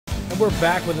we're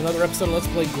back with another episode of Let's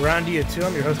Play Grandia 2.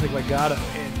 I'm your host, Nick Legato,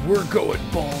 and we're going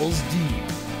balls deep.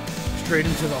 Straight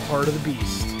into the heart of the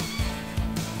beast.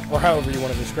 Or however you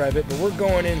want to describe it, but we're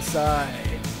going inside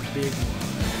the big one.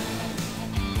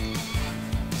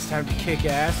 It's time to kick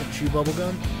ass and chew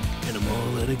bubblegum, and I'm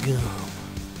all out of gum.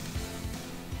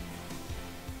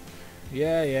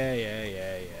 Yeah.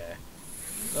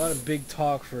 A lot of big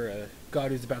talk for a god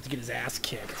who's about to get his ass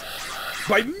kicked.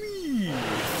 By me!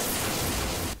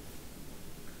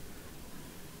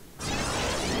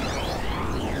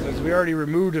 Because we already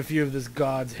removed a few of this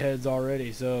god's heads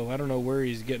already, so I don't know where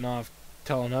he's getting off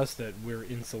telling us that we're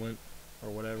insolent or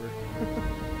whatever.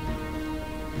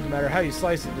 No matter how you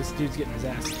slice it, this dude's getting his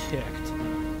ass kicked.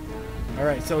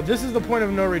 Alright, so this is the point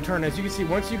of no return. As you can see,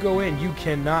 once you go in, you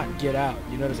cannot get out.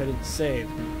 You notice I didn't save.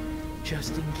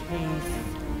 Just in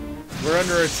case. We're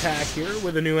under attack here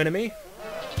with a new enemy.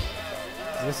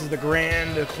 This is the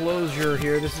grand closure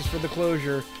here. This is for the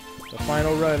closure. The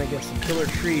final run against some killer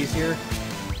trees here.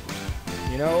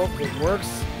 You know, it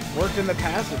works. Worked in the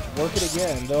passage. Work it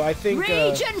again. Though I think...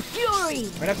 Rage and fury!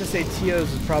 I'd have to say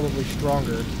Tio's is probably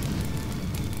stronger.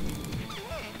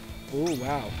 Oh,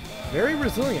 wow. Very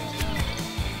resilient.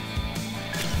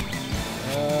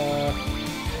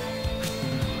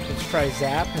 Let's try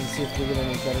Zap and see if we get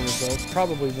any better results.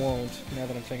 Probably won't, now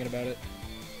that I'm thinking about it.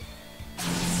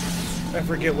 I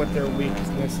forget what their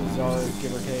weaknesses are,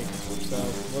 give or take. So,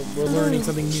 we're learning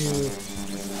something new,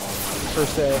 per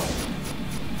se.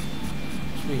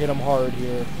 We hit them hard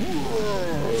here.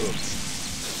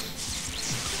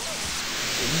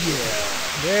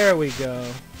 Yeah, there we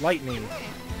go. Lightning.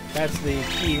 That's the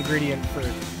key ingredient for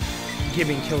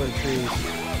giving killer trees.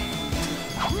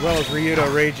 As well as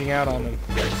Ryudo raging out on them.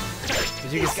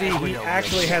 As you can see, he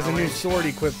actually has a new sword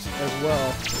equipped as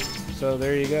well. So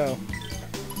there you go.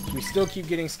 We still keep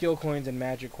getting skill coins and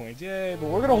magic coins. Yay, but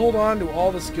we're going to hold on to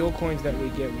all the skill coins that we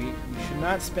get. We should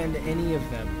not spend any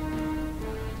of them.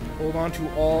 Hold on to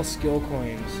all skill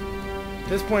coins. At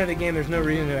this point of the game, there's no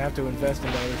reason to have to invest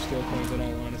into other skill coins, in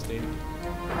all honesty.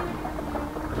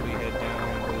 We head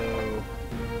down below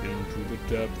into the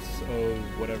depths of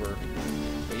whatever.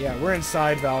 But yeah, we're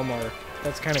inside Valmar.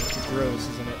 That's kind of gross,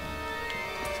 isn't it?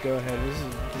 Let's go ahead. This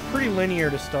is pretty linear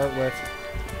to start with.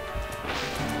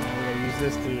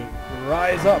 This to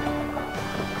rise up.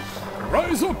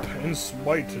 Rise up and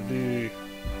smite thee.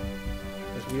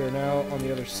 As we are now on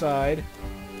the other side. I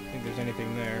don't think there's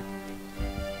anything there.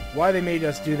 Why they made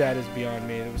us do that is beyond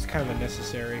me. It was kind of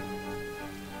unnecessary.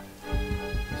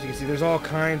 As you can see, there's all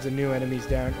kinds of new enemies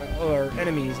down, or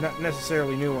enemies, not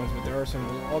necessarily new ones, but there are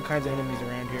all kinds of enemies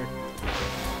around here.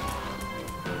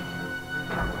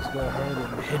 Let's go ahead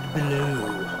and head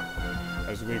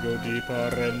below as we go deeper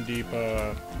and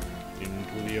deeper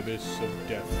into the abyss of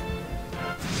death.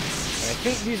 And I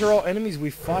think these are all enemies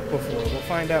we fought before. We'll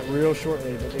find out real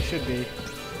shortly, but they should be.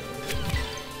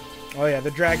 Oh yeah, the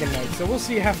Dragon Knights. So we'll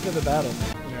see after the battle.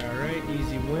 Alright,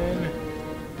 easy win.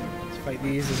 Let's fight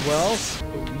these as well.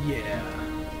 Oh yeah.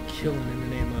 Killing in the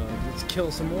name of. Let's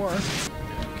kill some more.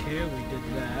 Okay, we did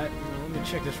that. Now, let me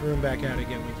check this room back out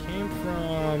again. We came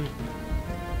from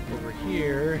over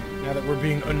here. Now that we're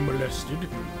being unmolested.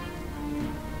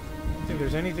 I don't think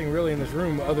there's anything really in this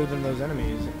room other than those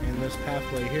enemies in this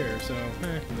pathway here, so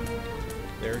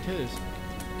there it is.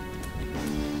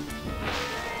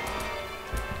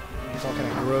 It's all kind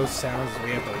of gross sounds as we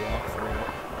have to walk through it.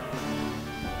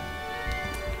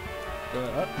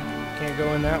 But can't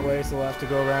go in that way, so we'll have to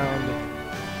go around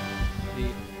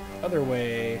the other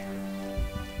way.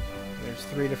 There's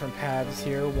 3 different paths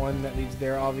here. One that leads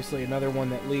there, obviously another one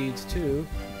that leads to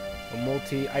a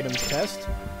multi-item chest.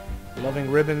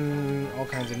 Loving ribbon, all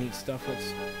kinds of neat stuff.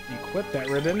 Let's equip that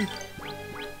ribbon.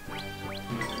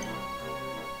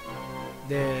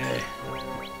 There.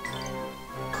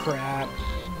 Crap.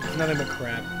 It's nothing but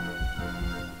crap.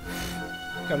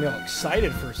 Got me all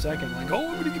excited for a second. Like, oh,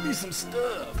 I'm gonna give me some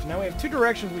stuff. Now we have 2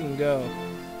 directions we can go.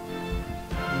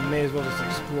 We may as well just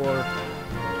explore.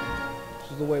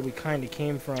 This is the way we kind of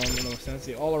came from, in a sense.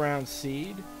 The all-around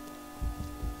seed.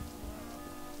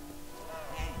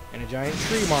 And a giant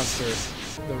tree monster.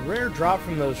 The rare drop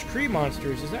from those tree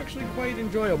monsters is actually quite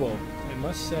enjoyable, I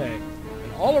must say.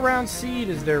 An all-around seed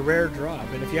is their rare drop,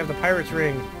 and if you have the Pirate's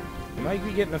Ring, you might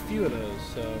be getting a few of those,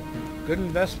 so good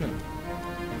investment.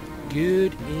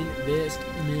 Good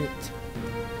investment.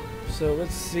 So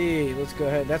let's see, let's go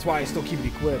ahead. That's why I still keep it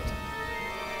equipped.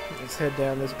 Let's head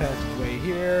down this passageway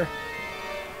here.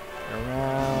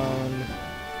 Around...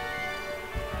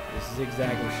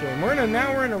 zigzag of shame.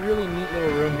 Now we're in a really neat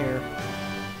little room here.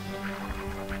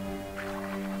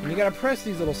 And you gotta press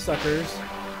these little suckers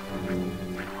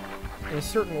in a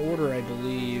certain order, I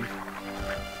believe.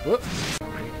 Whoop.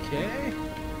 Okay.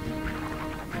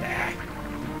 Ah.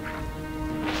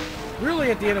 Really,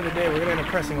 at the end of the day, we're going to end up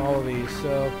pressing all of these,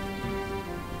 so...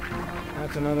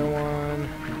 That's another one.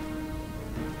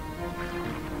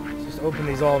 Let's just open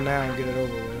these all now and get it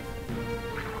over with.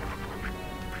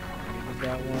 Get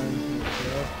that one.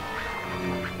 There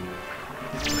we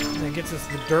go. And that gets us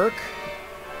the dirk.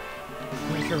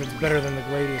 I'm not sure if it's better than the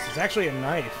gladius. It's actually a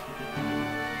knife.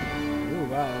 Ooh,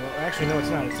 wow. Actually, no, it's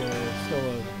not. It's still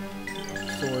a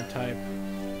sword type.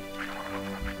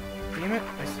 Damn it.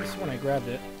 I this one I grabbed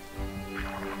it.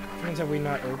 Which ones have we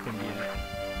not opened yet?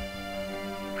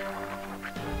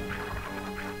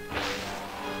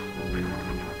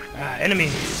 Ah,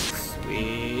 enemies!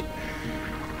 Sweet.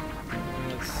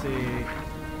 Let's see.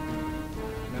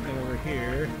 Nothing over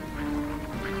here.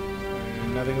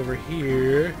 And nothing over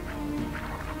here.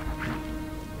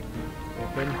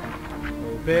 Open.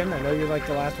 Open. I know you're like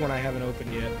the last one I haven't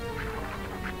opened yet.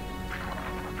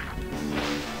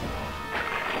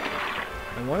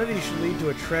 And one of these should lead to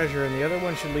a treasure, and the other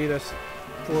one should lead us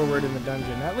forward in the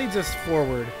dungeon. That leads us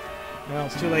forward. Well,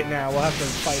 it's too late now. We'll have to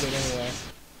fight it anyway.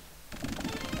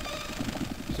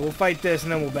 So we'll fight this,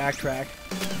 and then we'll backtrack.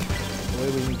 The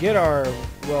way we can get our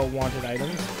well-wanted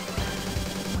items.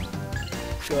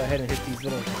 Go ahead and hit these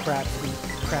little crap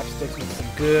sticks with some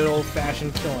good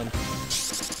old-fashioned killing.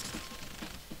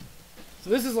 So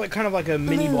this is like kind of like a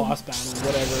mini boss battle,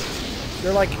 whatever.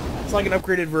 They're like, it's like an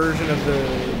upgraded version of the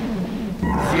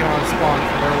Xenon spawn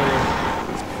from earlier.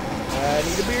 I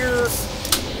need a beer.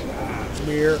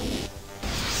 Beer.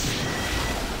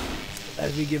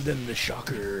 As we give them the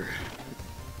shocker.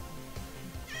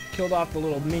 Killed off the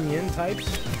little minion types.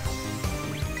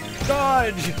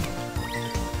 Dodge!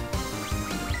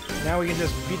 Now we can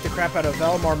just beat the crap out of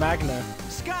Velmar Magna.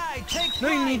 Sky, take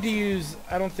flight! No need to use,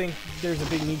 I don't think there's a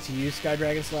big need to use Sky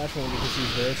Dragon Slash when we can just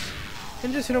use this.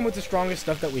 And just hit him with the strongest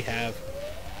stuff that we have.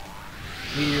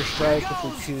 Meteor Strike if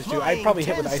we choose to. I'd probably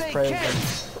hit with Ice Prison.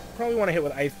 Probably want to hit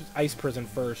with Ice Prison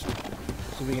first.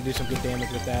 So we can do some good damage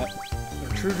with that. Or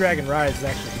True Dragon Rise is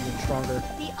actually even stronger.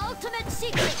 The ultimate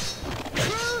secret!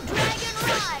 True Dragon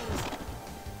Rise!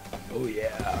 Oh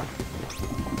yeah.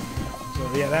 So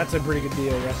yeah, that's a pretty good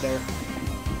deal right there.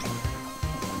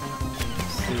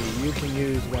 Let's see, you can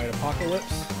use White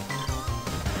Apocalypse.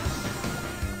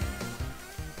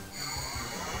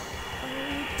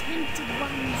 Tainted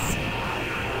ones.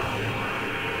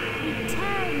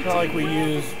 Return It's not like we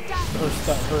use her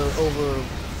stuff, her over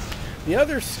the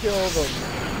other skill that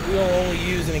we'll only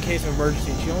use in a case of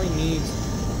emergency. She only needs,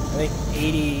 I think,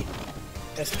 80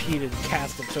 SP to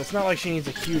cast it, so it's not like she needs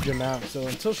a huge amount. So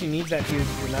until she needs that huge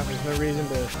amount, there's no reason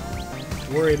to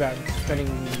worry about spending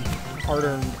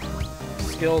hard-earned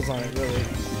skills on it, really.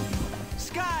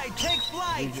 Sky, take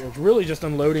flight! It's really just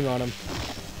unloading on him.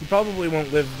 He probably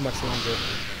won't live much longer.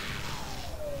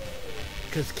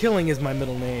 Because killing is my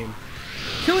middle name.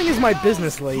 Killing is my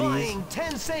business, ladies. And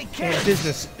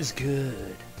business is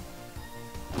good.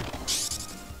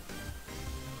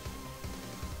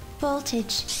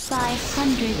 Voltage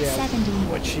 570. Yeah,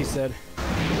 what she said.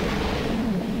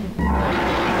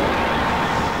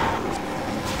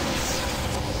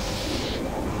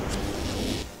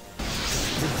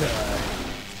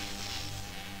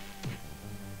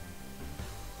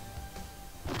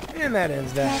 And that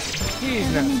ends that.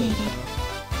 He's not so tough.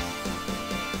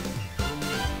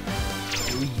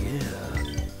 Oh yeah.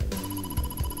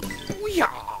 Oh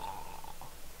yeah.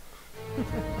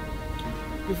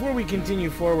 Before we continue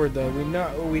forward, though, we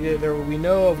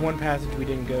know of one passage we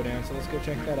didn't go down, so let's go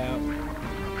check that out.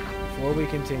 Before we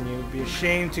continue, it'd be a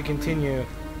shame to continue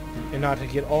and not to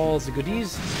get all the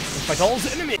goodies and fight all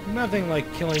the enemies. Nothing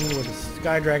like killing with a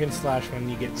Sky Dragon Slash when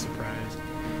you get surprised.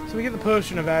 So we get the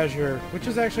Potion of Azure, which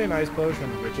is actually a nice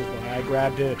potion, which is why I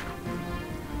grabbed it.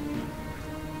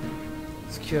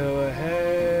 Let's go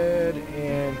ahead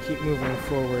and keep moving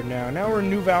forward now. Now we're in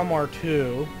New Valmar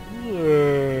 2.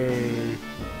 Yay.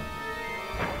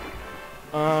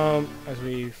 As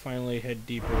we finally head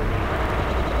deeper. Oh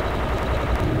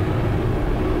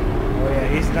yeah,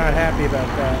 he's not happy about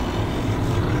that.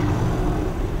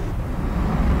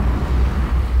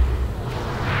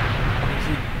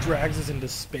 He drags us into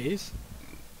space?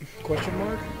 Question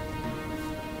mark?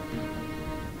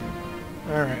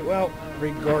 Alright, well,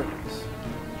 regardless.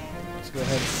 Let's go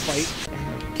ahead and fight.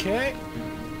 Okay.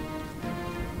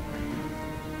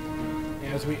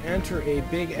 As we enter a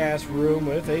big-ass room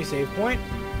with a save point,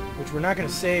 which we're not going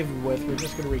to save with, we're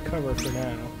just going to recover for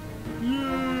now.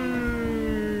 Yay!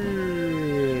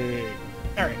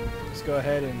 Alright, let's go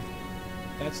ahead and...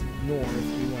 That's north.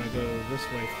 We want to go this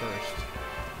way first.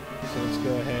 So let's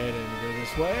go ahead and go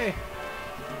this way.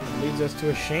 It leads us to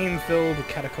a shame-filled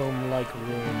catacomb-like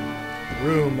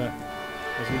room.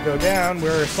 As we go down,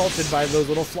 we're assaulted by those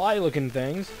little fly-looking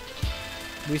things.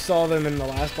 We saw them in the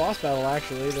last boss battle,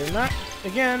 actually. They're not,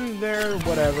 again, they're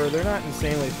whatever. They're not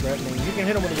insanely threatening. You can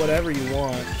hit them with whatever you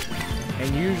want,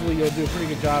 and usually you'll do a pretty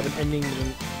good job at ending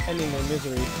their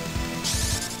misery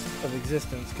of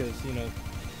existence, because, you know,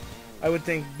 I would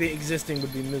think existing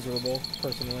would be miserable,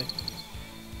 personally.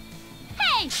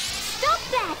 Hey! Stop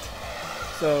that!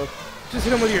 So, just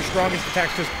hit them with your strongest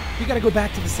attacks, because you gotta go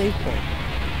back to the save point.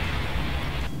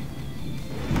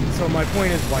 So my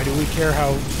point is, why do we care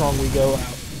how strong we go out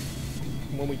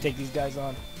when we take these guys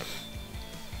on?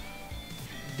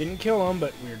 Didn't kill them,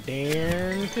 but we're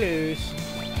darn close.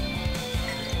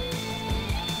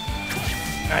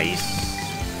 Nice.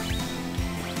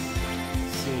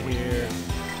 Let's see here.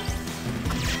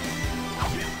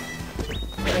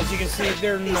 As you can see,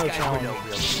 they're no challenge. No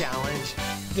real challenge.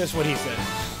 Just what he said.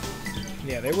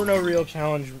 Yeah, they were no real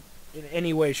challenge in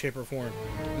any way, shape, or form.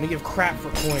 And they give crap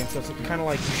for coins, so it's kind of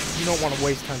like you don't want to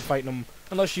waste time fighting them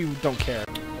unless you don't care.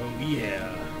 Oh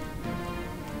yeah.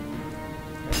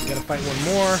 And we gotta fight one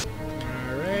more.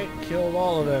 Alright, killed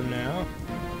all of them now.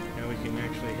 Now we can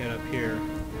actually head up here.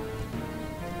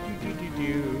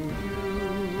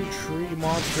 Tree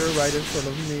monster right in front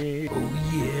of me. Oh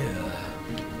yeah.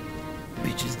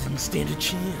 Bitches didn't stand a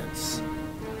chance.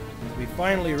 We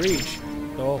finally reach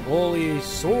the Holy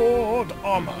Sword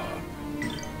Armor.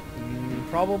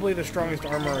 Probably the strongest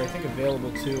armor, I think,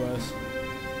 available to us.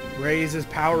 Raises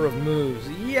power of moves.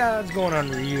 Yeah, it's going on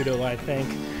Ryudo, I think.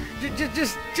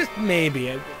 Just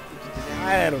maybe.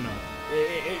 I don't know.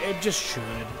 It just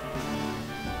should.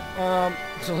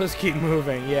 So let's keep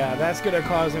moving. Yeah, that's gonna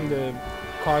cause him to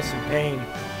cause some pain.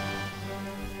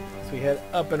 So we head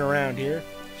up and around here.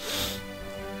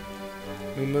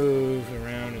 We move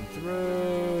around and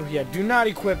through. Yeah, do not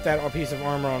equip that piece of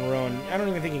armor on Rowan. I don't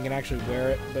even think he can actually wear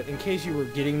it, but in case you were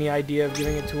getting the idea of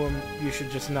giving it to him, you should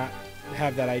just not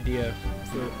have that idea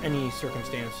for any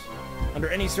circumstance. Under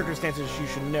any circumstances, you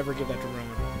should never give that to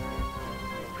Rowan.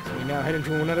 So we now head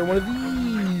into another one of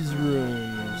these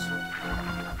rooms.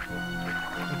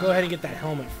 I'll go ahead and get that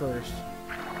helmet first.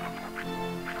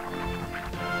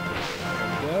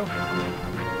 There we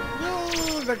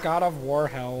go. Ooh, the God of War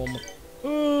helm.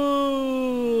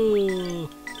 Ooh!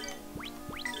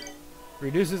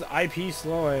 Reduces IP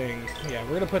slowing. Yeah,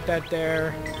 we're gonna put that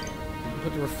there.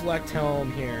 Put the reflect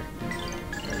helm here.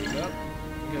 There we go.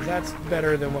 Because that's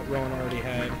better than what Rowan already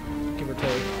had, give or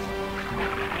take.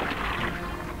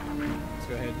 Let's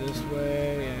go ahead this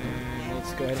way, and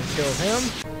let's go ahead and kill him.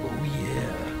 Oh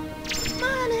yeah.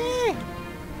 Money!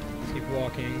 Let's keep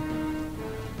walking.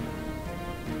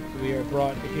 So we are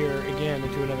brought here again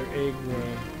into another egg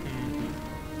room.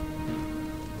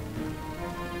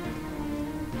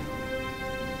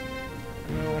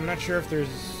 I'm not sure if there's...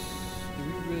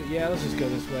 Yeah, let's just go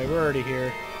this way. We're already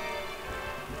here.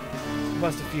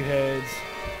 Bust a few heads.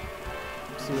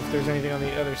 See if there's anything on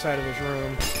the other side of this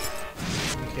room.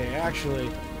 Okay, actually,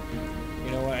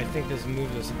 you know what? I think this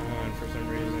moves us on for some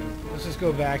reason. Let's just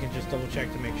go back and just double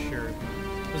check to make sure.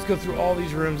 Let's go through all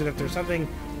these rooms, and if there's something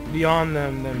beyond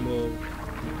them, then we'll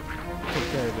take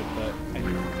care of it. But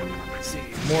let's see.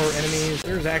 More enemies.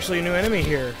 There's actually a new enemy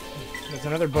here. That's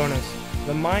another bonus.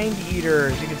 The Mind Eater,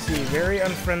 as you can see, very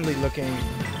unfriendly looking.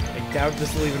 I doubt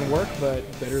this will even work, but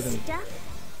better than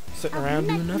sitting around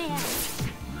doing nothing.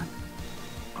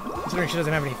 Considering she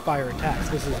doesn't have any fire attacks,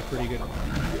 this is a pretty good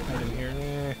item here.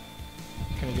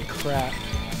 Kind of get crap.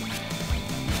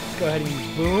 Let's go ahead and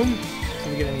use Boom, so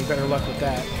we get any better luck with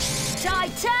that.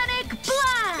 Titanic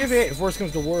blast! If worse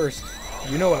comes to worst,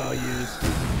 you know what I'll use.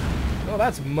 Oh,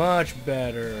 that's much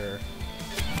better.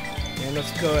 And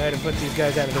let's go ahead and put these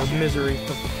guys out of their misery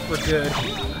for good.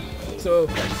 So,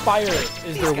 fire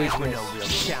is their weakness. No real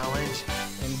challenge.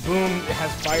 And Boom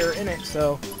has fire in it,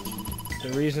 so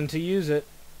the reason to use it.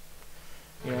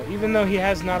 You know, even though he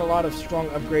has not a lot of strong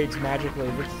upgrades magically,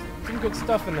 there's some good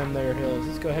stuff in them there hills.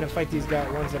 Let's go ahead and fight these guys,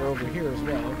 ones that are over here as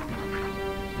well.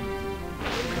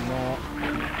 Open that.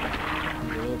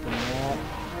 We'll open that.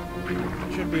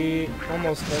 Should be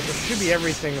almost, there should be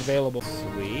everything available.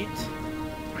 Sweet.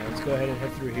 Now let's go ahead and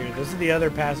head through here. This is the other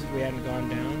passage we hadn't gone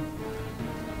down.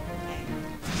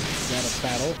 Got a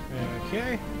battle.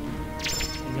 Okay.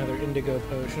 Another indigo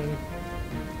potion.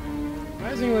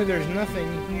 Surprisingly, there's nothing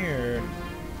here.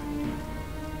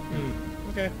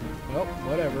 Okay. Well,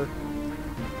 whatever. I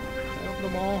opened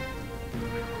them all.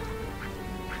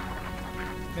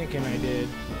 Thinking I did.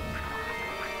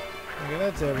 Okay,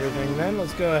 that's everything then.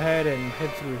 Let's go ahead and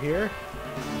head through here.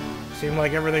 Seemed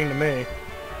like everything to me.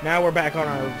 Now we're back on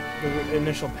the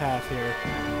initial path here.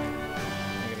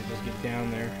 I gotta just get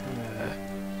down there.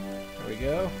 There we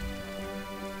go.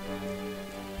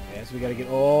 Yeah, so we gotta get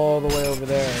all the way over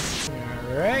there.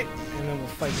 Alright, and then we'll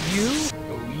fight you.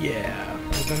 Oh yeah.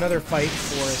 There's another fight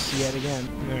for us yet again.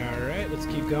 Alright, let's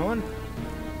keep going.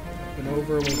 Up and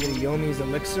over, we get a Yomi's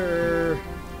elixir.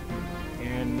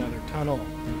 And another tunnel.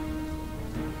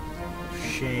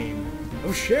 Shame.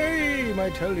 Oh shame, I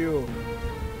tell you.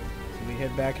 So we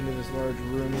head back into this large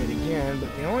room yet again,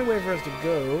 but the only way for us to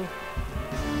go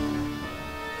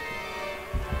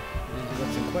is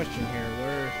what's in question here.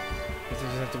 Where does it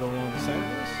just have to go along the side of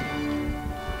this?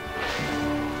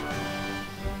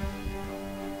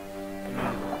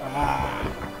 Ah,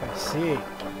 I see.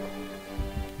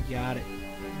 Got it.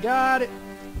 Got it!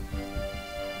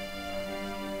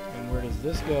 And where does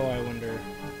this go, I wonder?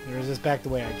 Or is this back the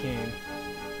way I came?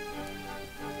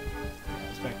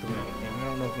 It's back the way I came. I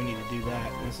don't know if we need to do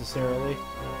that necessarily.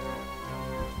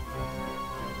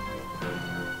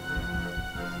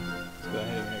 Let's go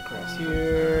ahead and head across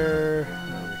here,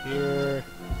 over here.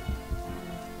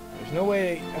 There's no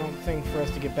way, I don't think, for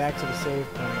us to get back to the save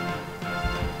point.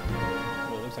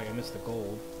 Well, it looks like I missed the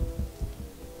gold.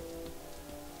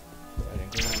 Go ahead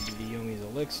and grab the Yomi's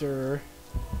elixir.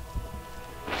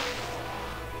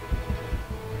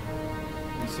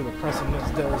 Let's see what pressing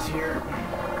this does here.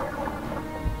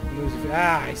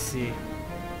 Ah, I see.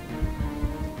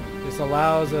 This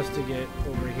allows us to get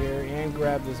over here and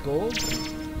grab this gold.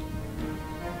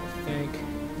 I think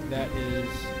that is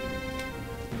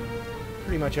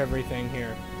pretty much everything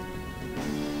here.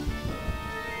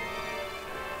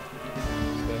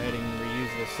 Let's go ahead and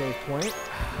reuse the save point.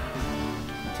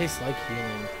 It tastes like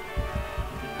healing.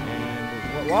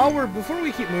 And before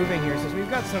we keep moving here, since we've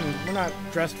got we're not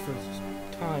dressed for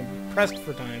time, pressed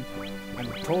for time. I'm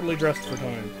totally dressed for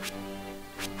time.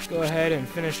 Let's go ahead and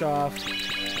finish off.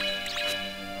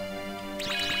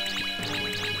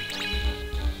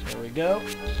 There we go.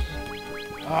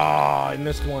 Ah, I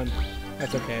missed one.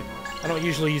 That's okay. I don't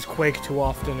usually use Quake too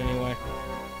often anyway.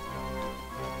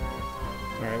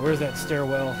 Alright, where's that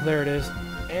stairwell? There it is.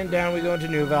 And down we go into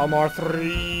New Valmar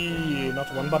 3.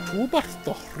 Not 1 but 2 but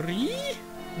 3?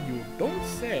 You don't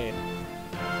say.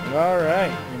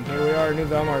 Alright, and here we are in New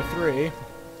Valmar 3.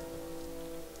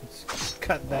 Let's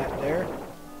cut that there.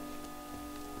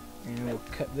 And we'll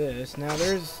cut this. Now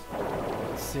there's...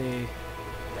 Let's see.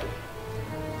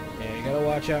 Yeah, you gotta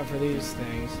watch out for these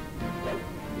things.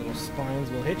 Little spines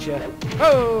will hit you.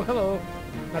 Oh, hello!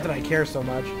 Not that I care so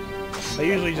much. I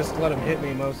usually just let them hit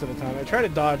me most of the time. I try to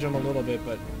dodge them a little bit,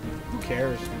 but who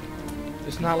cares?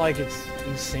 It's not like it's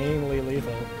insanely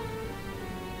lethal.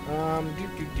 Let's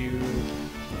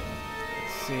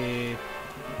see.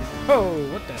 Oh,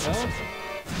 what the hell?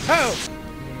 Oh!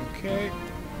 Okay.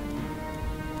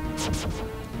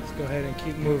 Let's go ahead and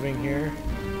keep moving here.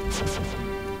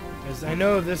 As I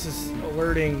know this is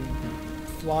alerting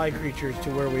fly creatures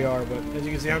to where we are, but as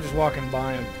you can see, I'm just walking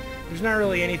by them. There's not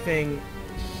really anything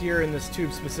here in this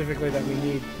tube specifically that we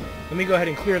need. Let me go ahead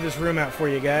and clear this room out for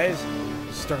you guys.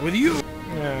 Let's start with you.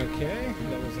 Okay,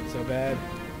 that wasn't so bad.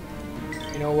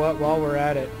 You know what? While we're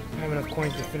at it, I have enough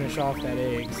coins to finish off that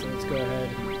egg, so let's go ahead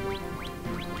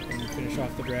and finish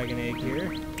off the dragon egg here.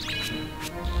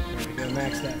 There we go,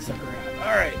 max that sucker out.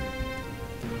 Alright.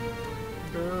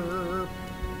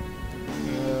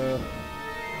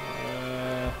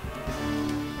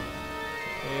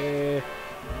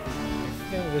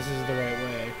 I think this is the right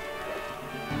way.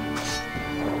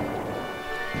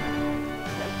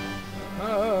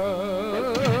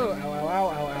 Oh, ow, ow, ow,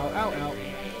 ow, ow, ow, ow.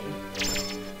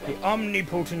 The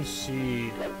omnipotent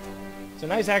seed. It's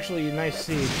a actually nice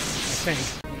seed, I think.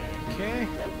 Okay.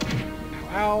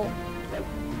 Ow, ow.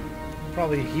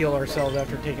 Probably heal ourselves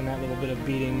after taking that little bit of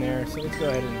beating there, so let's go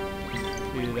ahead and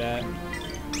do that.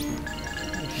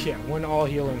 Yeah, one all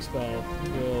healing spell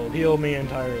will heal me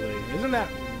entirely. Isn't that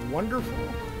wonderful?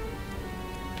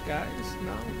 Guys,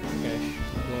 no? Okay,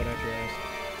 blow it out your ass.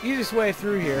 Easiest way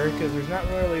through here, because there's not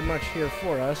really much here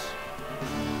for us.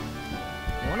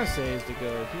 I want to say is to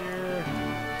go here.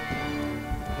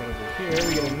 Get over here,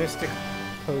 we get a mystic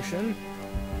potion.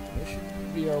 This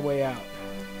should be our way out.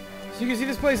 So you can see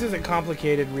this place isn't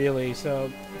complicated really, so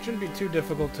it shouldn't be too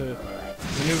difficult to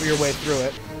maneuver your way through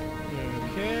it.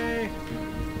 Okay.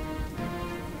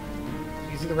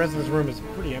 You see the rest of this room is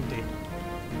pretty empty.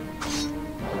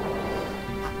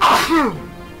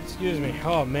 Excuse me.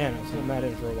 Oh man, I was holding that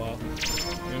in for a while.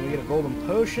 And we get a golden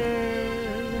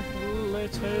potion.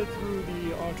 Let's head through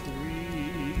the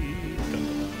artery. Dun, dun,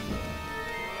 dun.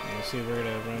 Let's see, we're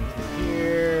gonna run through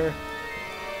here.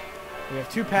 We have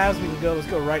two paths we can go. Let's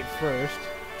go right first.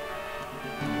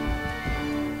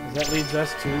 That leads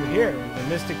us to here. The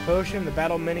Mystic Potion, the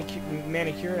Battle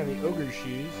Manicure, and the Ogre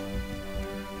Shoes.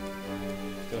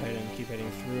 Go ahead and keep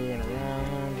heading through and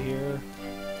around here.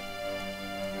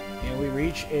 And we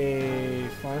reach a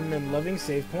fun and loving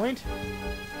save point.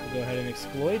 We'll go ahead and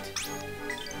exploit.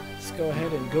 Let's go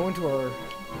ahead and go into our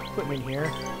equipment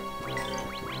here.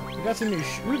 We got some new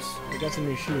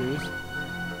shoes.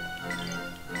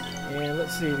 And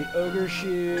let's see, the Ogre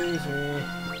Shoes, the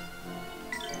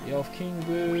Elf King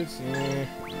Boots,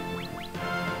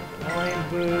 Lion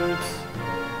Boots,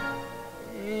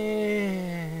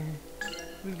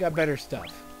 we've got better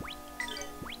stuff.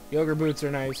 The Ogre Boots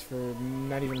are nice for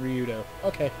not even Ryudo.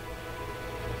 Okay.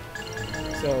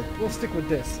 So, we'll stick with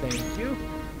this, thank you.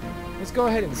 Let's go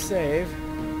ahead and save.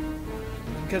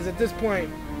 Because at this point,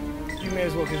 you may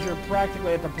as well, because you're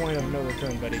practically at the point of no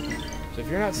return, buddy. So if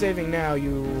you're not saving now,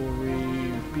 you're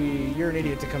an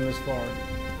idiot to come this far,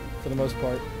 for the most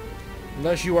part.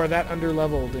 Unless you are that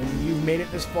underleveled and you made it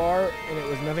this far and it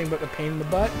was nothing but a pain in the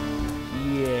butt.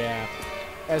 Yeah.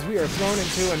 As we are thrown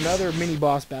into another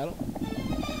mini-boss battle.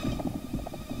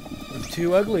 With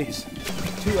two uglies.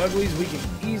 Two uglies we can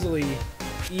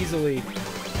easily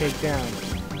take down.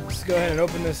 Let's go ahead and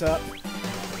open this up.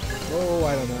 Oh,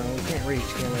 I don't know. We can't reach,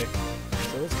 can we?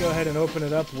 So let's go ahead and open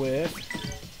it up with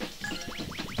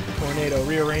Tornado.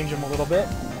 Rearrange them a little bit.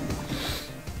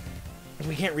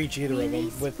 We can't reach either of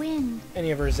them with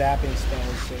any of her zapping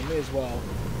spells, so may as well.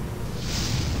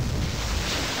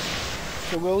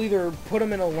 So we'll either put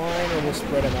them in a line or we'll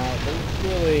spread them out. But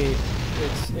really,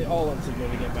 it's all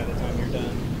insignificant by the time you're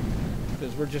done.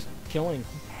 Because we're just killing.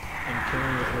 And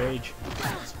killing with rage.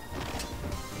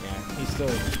 Yeah, he's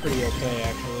still pretty okay,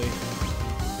 actually.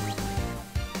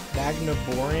 Magna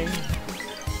Boring.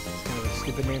 That's kind of a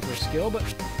stupid name for a skill, but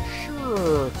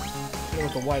sure. Go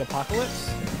with the White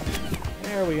Apocalypse.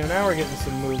 There we go, now we're getting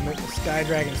some movement. The Sky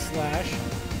Dragon Slash.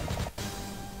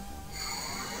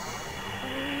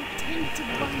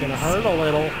 It's gonna hurt a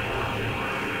little.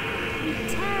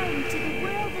 Return to the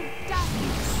world of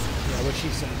darkness. Yeah, what she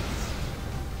said.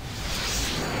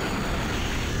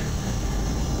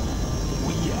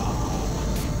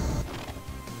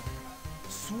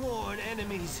 Sworn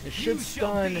enemies, It should you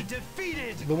shall stun be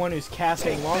defeated. the one who's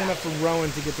casting long enough for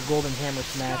Rowan to get the Golden Hammer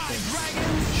smashing.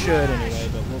 It should anyway,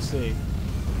 but we'll see.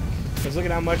 Because look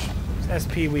at how much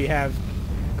SP we have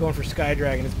going for Sky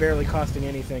Dragon. It's barely costing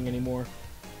anything anymore.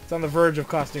 It's on the verge of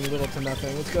costing little to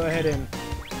nothing. Let's go ahead and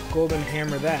Golden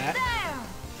Hammer that.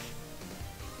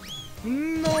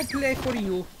 No play for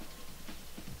you.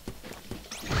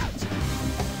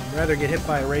 I'd rather get hit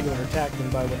by a regular attack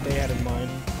than by what they had in mind.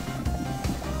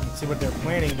 Let's see what they're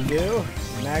planning to do.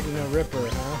 Magna Ripper,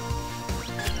 huh?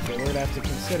 Okay, we're gonna have to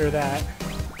consider that.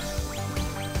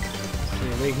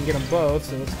 See, we can get them both,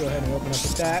 so let's go ahead and open up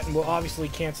with that, and we'll obviously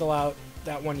cancel out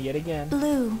that one yet again.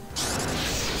 Blue.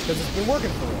 Because it's been working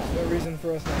for us. No reason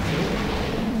for us not to.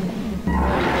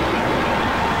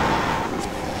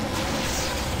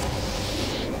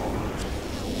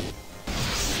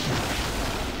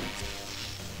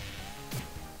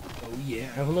 Oh yeah.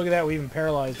 Oh, look at that, we even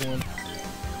paralyzed one.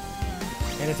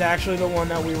 And it's actually the one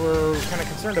that we were kind of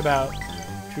concerned about.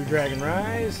 True Dragon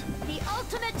Rise. The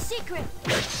ultimate secret.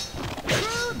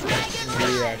 True Dragon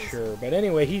Rise. Yeah, sure. But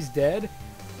anyway, he's dead.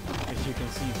 As you can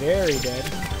see, very dead.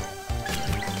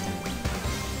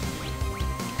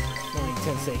 Only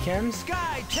Tensei Ken.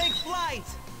 Sky, take flight.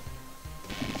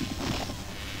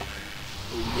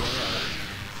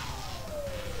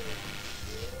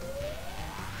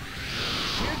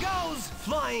 Here goes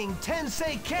flying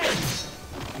Tensei Ken.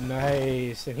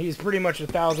 Nice. And he's pretty much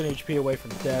 1,000 HP away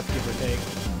from death, give or take.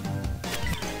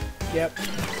 Yep.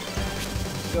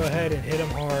 Let's go ahead and hit him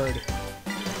hard.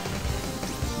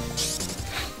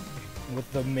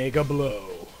 With the Mega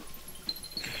Blow.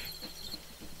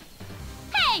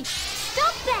 Hey!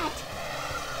 Stop that!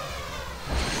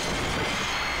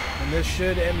 And this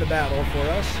should end the battle for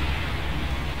us.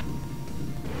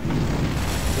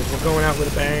 Because we're going out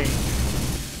with a bang.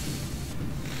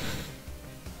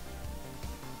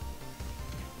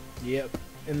 Yep,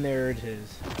 and there it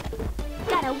is.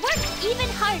 Gotta work even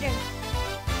harder.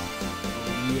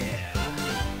 Yeah.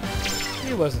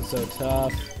 He wasn't so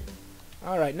tough.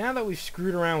 Alright, now that we've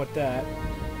screwed around with that,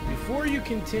 before you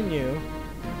continue,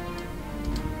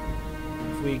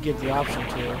 if we get the option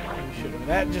to, we should have.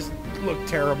 That just looked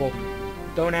terrible.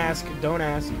 Don't ask, don't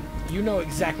ask. You know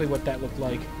exactly what that looked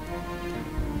like.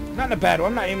 Not in a bad way.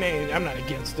 I'm not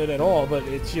against it at all, but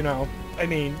it's, you know, I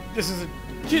mean, this is a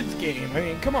kids game. I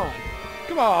mean, come on.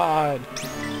 Come on.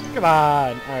 Come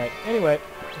on. Alright, anyway,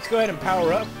 let's go ahead and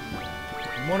power up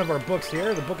one of our books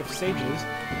here, the Book of Sages.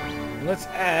 Let's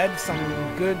add some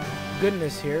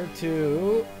goodness here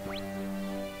to...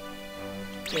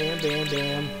 Bam, bam,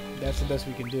 bam. That's the best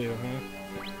we can do, huh?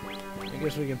 I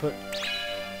guess we can put...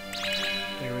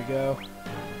 There we go.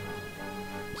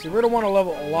 See, we're going to want to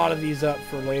level a lot of these up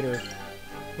for later.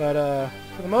 But,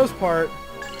 for the most part,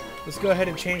 let's go ahead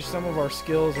and change some of our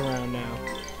skills around now.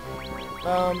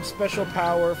 Special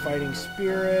power, fighting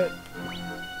spirit.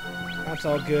 That's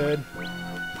all good.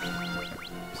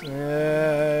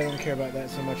 I don't care about that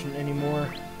so much anymore.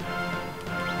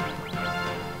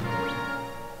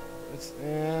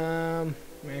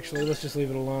 Actually, let's just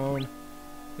leave it alone.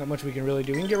 Not much we can really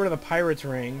do. We can get rid of the pirate's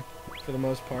ring for the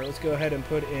most part. Let's go ahead and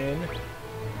put in...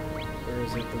 Where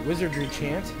is it? The wizardry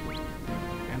chant.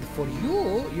 And for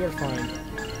you, you're fine.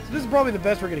 So this is probably the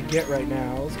best we're going to get right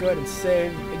now. Let's go ahead and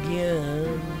save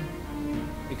again.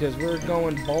 Because we're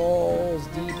going balls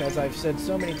deep, as I've said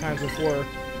so many times before.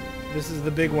 This is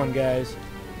the big one, guys.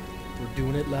 We're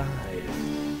doing it live.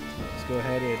 Let's go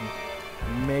ahead and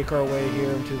make our way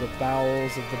here into the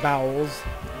bowels of the bowels.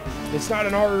 It's not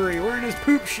an artery. We're in his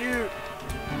poop chute.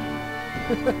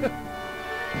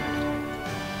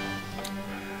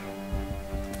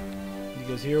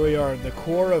 Because here we are, the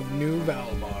core of New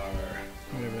Valmar.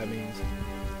 Whatever that means.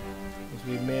 As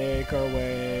we make our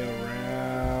way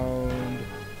around...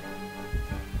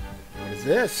 What is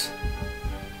this?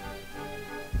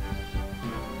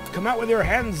 Come out with your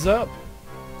hands up!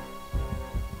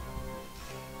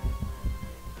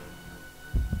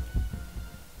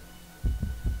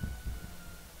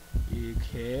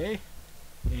 Okay.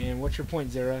 And what's your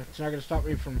point, Zara? It's not going to stop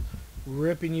me from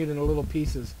ripping you into little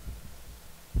pieces.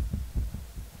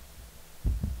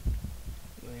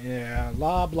 Yeah,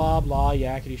 blah, blah, blah,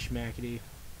 yakety schmackety.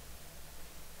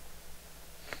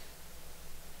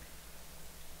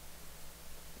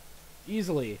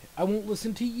 Easily. I won't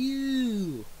listen to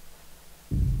you,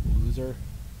 loser.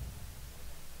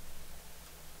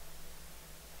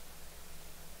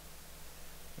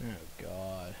 Oh,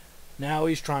 God. Now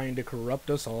he's trying to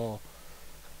corrupt us all.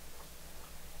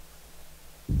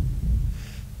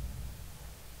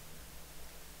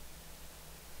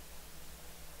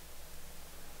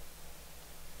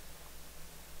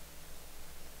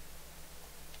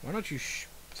 Why don't you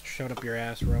shut up your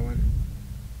ass, Rowan?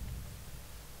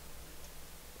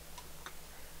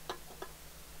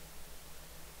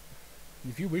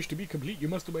 If you wish to be complete, you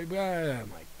must obey. Oh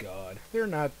my God. They're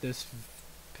not this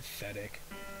pathetic.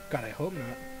 God, I hope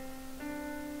not.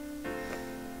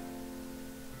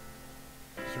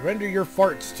 Surrender your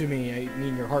farts to me. I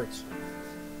mean your hearts.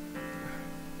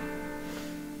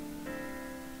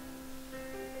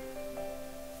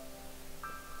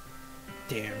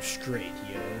 Damn straight,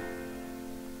 yo.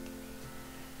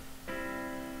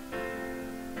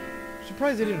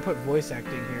 Surprised they didn't put voice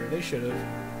acting here. They should have.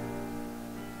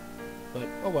 But,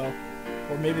 oh well.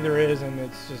 Or maybe there is and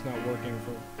it's just not working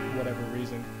for whatever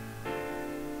reason.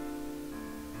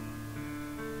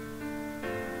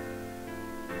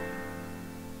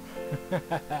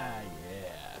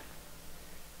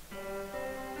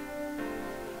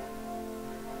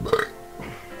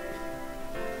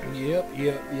 Yeah.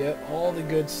 Yep. All the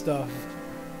good stuff.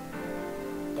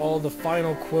 All the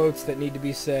final quotes that need to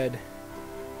be said.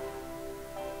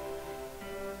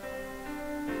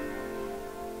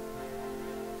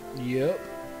 Yep.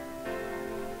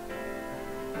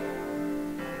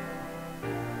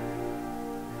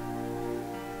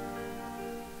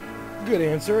 Good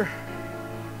answer.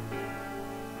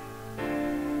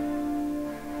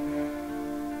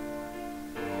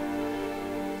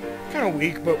 Kind of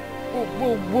weak, but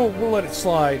we'll let it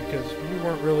slide because we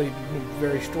weren't really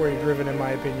very story driven, in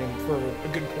my opinion, for a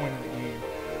good point of the game.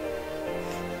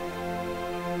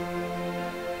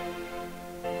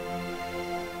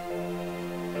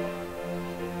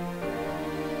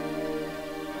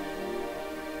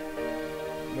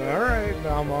 Alright,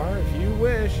 Valmar, if you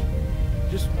wish,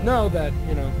 just know that,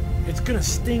 you know, it's gonna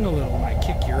sting a little when I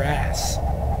kick your ass.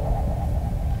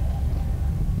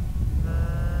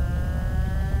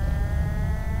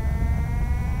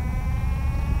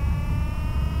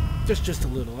 Just a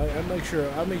little. I'll make sure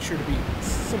to be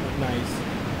somewhat nice.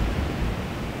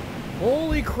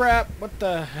 Holy crap, what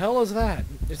the hell is that?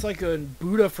 It's like a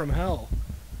Buddha from hell.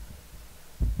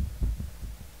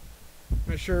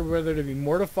 Not sure whether to be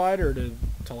mortified or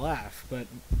to laugh, but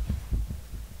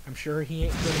I'm sure he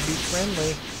ain't gonna be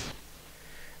friendly.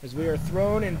 As we are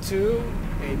thrown into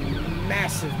a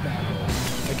massive battle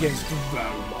against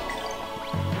Valmar.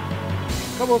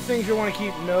 A couple of things you want to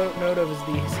keep note of is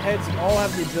these heads all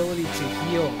have the ability to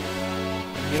heal.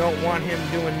 You don't want him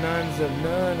doing none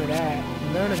of that.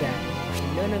 No.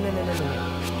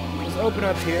 open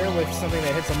up here with something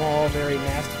that hits them all very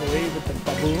masterfully with the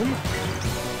baboom.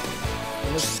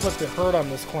 And let's put the hurt on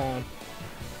this clown.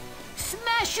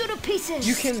 Smash you to pieces!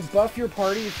 You can buff your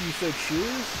party if you so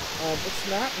choose. It's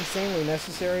not insanely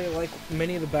necessary. Like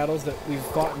many of the battles that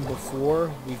we've gotten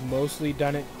before, we've mostly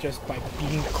done it just by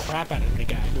beating the crap out of the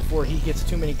guy before he gets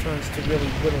too many turns to really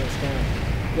whittle us down.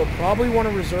 You'll probably want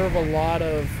to reserve a lot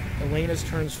of Elena's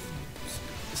turns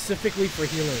specifically for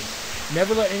healing.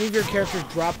 Never let any of your characters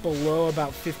drop below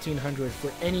about 1500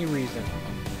 for any reason.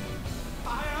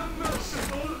 I am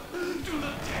merciful to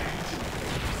the dead.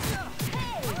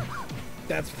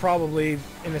 That's probably,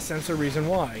 in a sense, a reason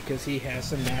why, because he has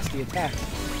some nasty attacks.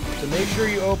 So make sure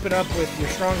you open up with your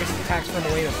strongest attacks from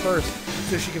Elena first,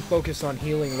 so she can focus on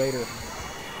healing later.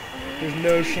 There's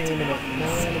no shame in it.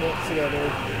 None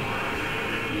whatsoever.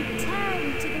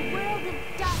 Return to the world of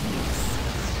darkness.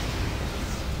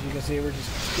 As you can see, we're just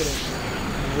gonna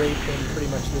rape him pretty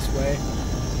much this way.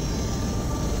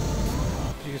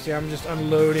 As you can see, I'm just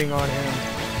unloading on him.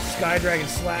 Sky Dragon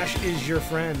Slash is your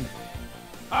friend.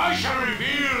 I shall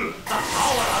reveal the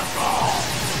power of God.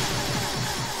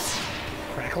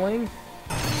 Crackling?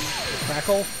 The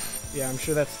crackle? Yeah, I'm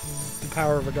sure that's the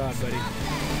power of a god, buddy.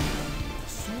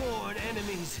 Sworn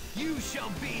enemies, you shall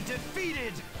be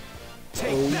defeated.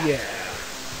 Take Oh that. yeah.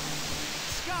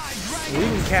 Sky We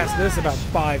Dragon can cast this Slash. about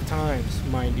 5 times,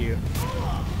 mind you.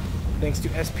 Thanks to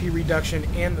SP reduction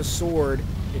and the sword,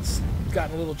 it's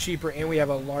gotten a little cheaper and we have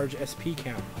a large SP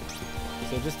count.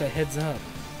 So just a heads up.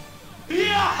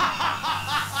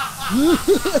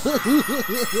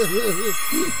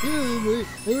 I'm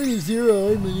only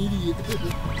 0, I'm an idiot.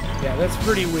 Yeah, that's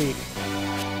pretty weak.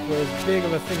 For as big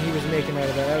of a thing he was making out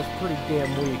of that was pretty damn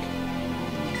weak.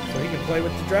 So he can play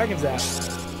with the Dragon's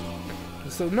Axe.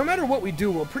 So no matter what we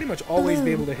do, we'll pretty much always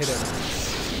be able to hit him.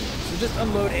 So just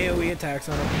unload AoE attacks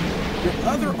on him. Your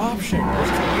other option is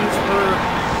to use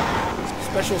her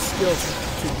special skill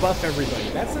to buff everybody.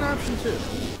 That's an option too.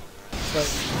 But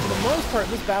for the most part,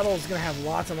 this battle is going to have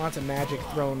lots and lots of magic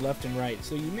thrown left and right.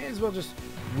 So you may as well just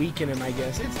weaken him, I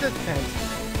guess. It's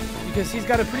defense. Because he's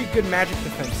got a pretty good magic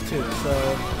defense too. So,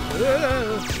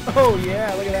 oh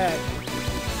yeah, look at that.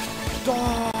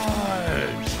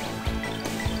 Dodge!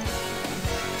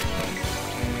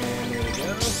 And there we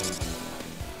go.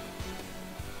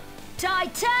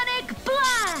 Titanic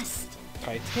blast!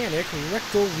 Titanic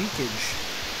rectal leakage.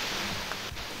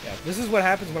 Yeah, this is what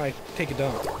happens when I take a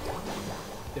dump.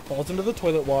 It falls into the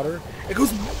toilet water. It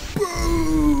goes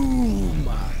boom!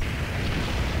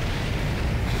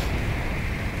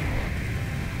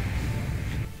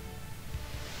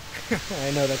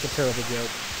 I know that's a terrible joke.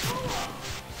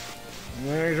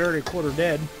 Well, he's already quarter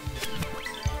dead.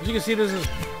 As you can see, this is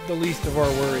the least of our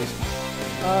worries.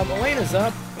 Elena's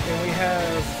up, and we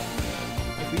have...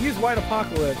 If we use White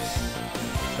Apocalypse,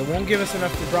 it won't give us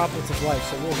enough to droplets of life,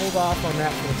 so we'll hold off on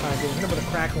that for the time being. Hit him with a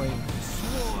crackling.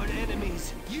 Sworn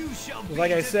enemies, you shall be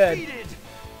Like I said, defeated.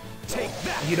 Take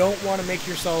that. You don't want to make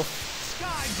yourself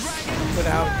Sky Dragon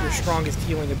without Slash. your strongest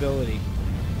healing ability.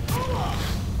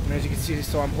 And as you can see,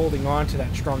 so I'm holding on to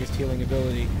that strongest healing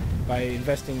ability by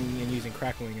investing in using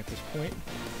crackling at this point.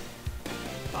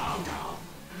 Bow down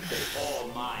before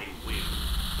my will.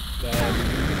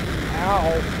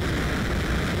 Ow!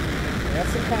 That's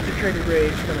some concentrated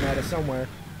rage coming out of somewhere.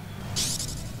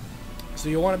 So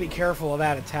you'll want to be careful of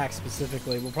that attack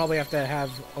specifically. We'll probably have to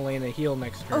have Elena heal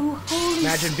next turn. Oh, holy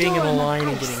Imagine being in a storm of line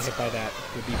and ice. getting hit by that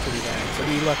would be pretty bad. So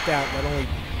we lucked out that only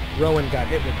Rowan got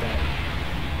hit with that.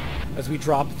 As we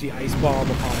dropped the ice bomb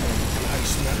upon him. The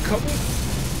ice knuckle.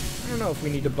 I don't know if we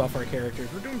need to buff our characters.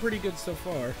 We're doing pretty good so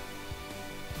far.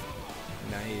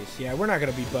 Nice. Yeah, we're not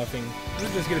going to be buffing. We're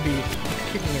just going to be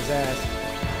kicking his ass.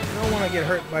 I don't want to get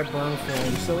hurt by burn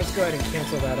flames, so let's go ahead and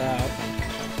cancel that out.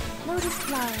 Lotus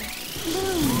flower.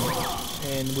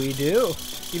 Bloom. And we do.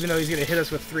 Even though he's going to hit us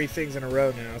with 3 things in a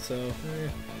row now, so...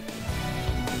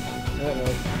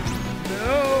 Uh-oh.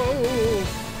 No!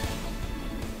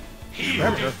 He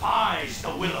who defies the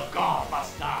will of God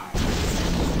must die.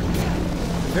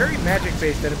 Very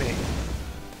magic-based enemy.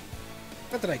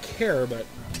 Not that I care, but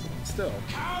still.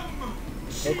 Come,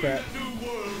 Oh crap. the new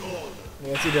world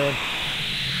order. What's he doing?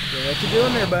 Yeah, what you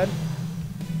doing there, bud?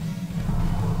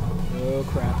 Oh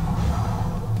crap.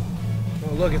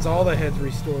 Oh look, it's all the heads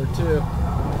restored too.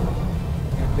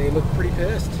 And they look pretty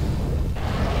pissed.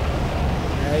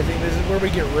 I think this is where we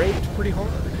get raped pretty hard.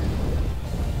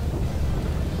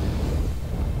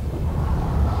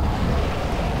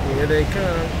 Here they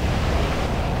come.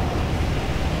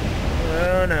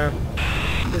 Oh no.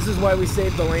 This is why we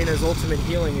saved Elena's ultimate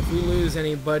healing. If we lose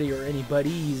anybody or any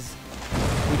buddies,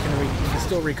 we can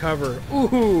still recover.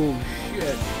 Ooh,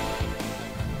 shit.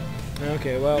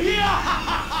 Okay, well.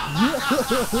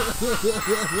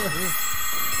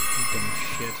 Dumb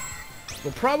shit.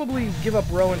 We'll probably give up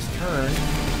Rowan's turn.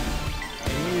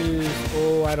 And use...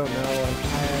 Oh, I don't know.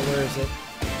 Where is it?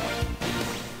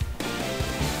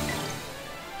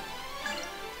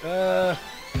 There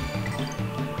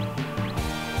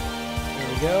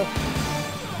we go.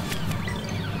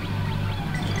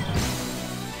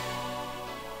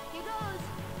 Here goes.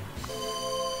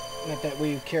 Not that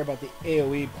we care about the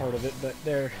AoE part of it, but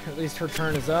there, at least her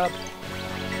turn is up.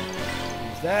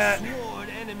 Use that.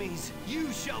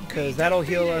 Because that'll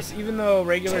heal us, even though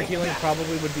regular healing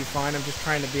probably would be fine. I'm just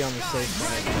trying to be on the safe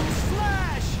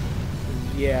side.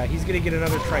 Yeah, he's going to get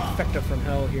another trifecta from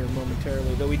hell here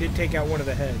momentarily, though we did take out one of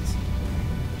the heads,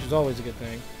 which is always a good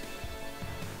thing.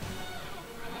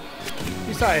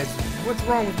 Besides, what's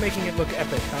wrong with making it look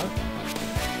epic, huh?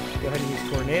 Go ahead and use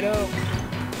Tornado,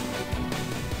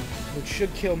 which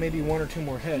should kill maybe one or two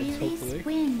more heads, hopefully.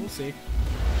 We'll see.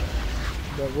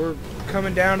 But we're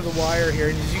coming down to the wire here,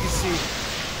 and as you can see,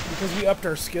 because we upped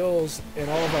our skills and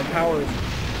all of our powers,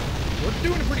 we're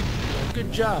doing a pretty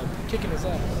good job kicking his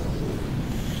ass.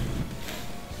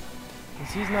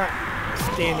 Because he's not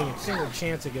standing a single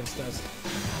chance against us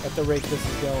at the rate this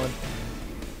is going.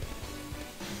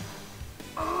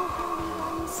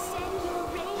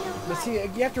 But see,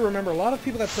 you have to remember, a lot of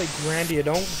people that play Grandia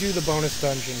don't do the bonus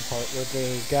dungeon part with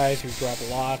those guys who drop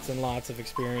lots and lots of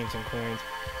experience and coins.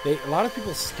 A lot of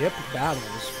people skip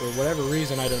battles for whatever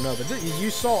reason, I don't know. But as you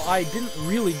saw, I didn't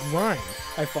really grind.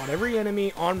 I fought every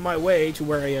enemy on my way to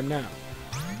where I am now.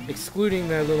 Excluding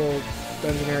the little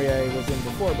dungeon area I was in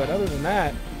before, but other than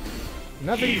that,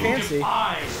 nothing fancy. The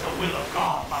will of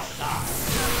God must die.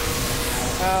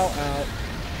 Ow, ow.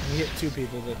 You hit two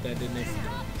people that didn't it?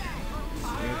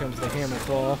 Here comes the hammer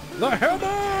claw. The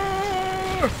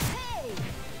hammer!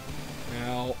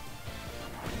 Ow.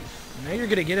 Now you're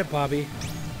gonna get it, Bobby.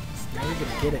 Now you're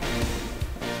gonna get it.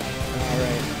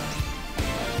 Alright.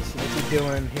 So what's he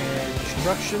doing here?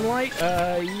 Destruction light?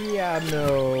 Yeah,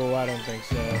 no, I don't think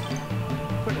so.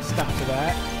 Put a stop to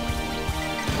that.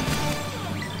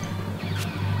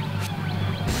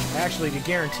 Actually, to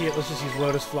guarantee it, let's just use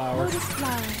Lotus Flower. Lotus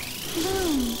flower.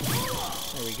 Bloom.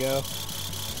 There we go.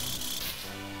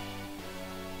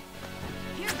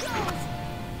 Here goes.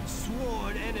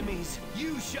 Sworn enemies,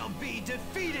 you shall be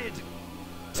defeated.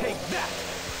 Take that.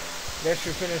 That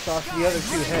should finish off the other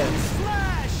two heads.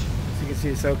 Flash. As you can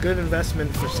see, so good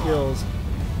investment for skills.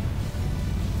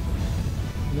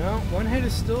 No, one head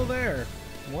is still there.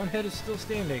 One head is still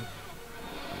standing.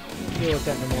 Deal with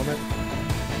that in a moment.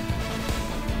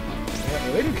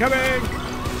 Uh-oh, incoming!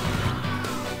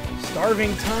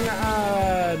 Starving tongue?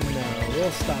 No.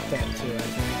 We'll stop that too, I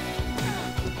think.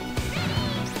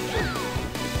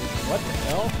 What the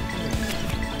hell?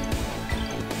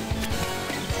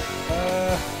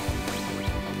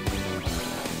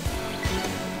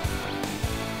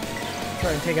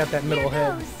 Try and take out that middle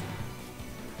head.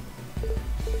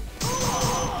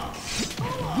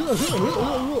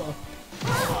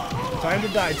 Time to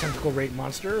die, tentacle rape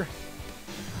monster.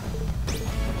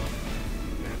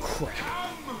 Crap.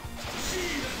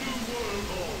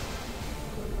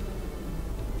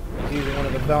 He's using one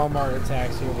of the Valmar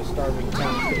attacks here, the starving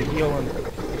tongue. It's going to heal him.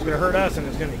 It's going to hurt us, and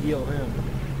it's going to heal him,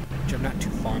 which I'm not too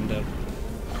fond of.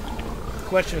 The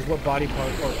question is, what body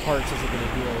part or parts is it going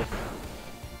to heal?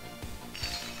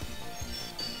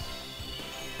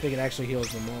 I think it actually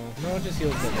heals them all. No, it just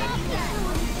heals them all.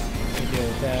 We'll deal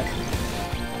with that.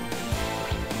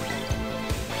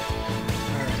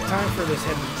 Alright, time for this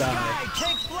head to die.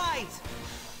 Take flight.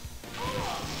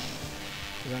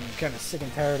 I'm kind of sick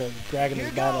and tired of dragging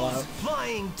this battle out.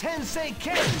 Flying Tensei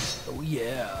Ken. Oh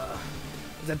yeah.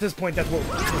 Because at this point, that's what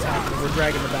is happening. We're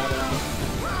dragging the battle out.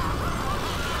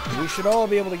 We should all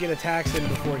be able to get attacks in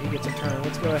before he gets a turn.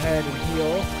 Let's go ahead and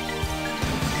heal.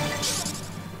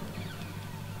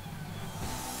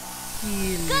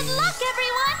 Good luck,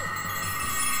 everyone!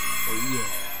 Oh yeah.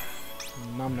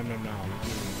 Nom nom nom nom.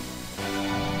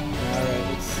 Alright,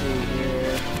 let's see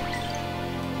here.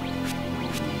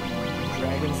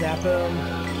 Dragon Zap him.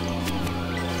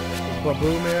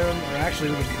 Baboom him. Or actually,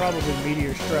 we could probably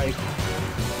Meteor Strike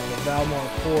the Valmar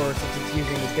Core since it's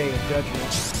using the Day of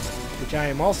Judgment, which I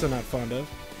am also not fond of.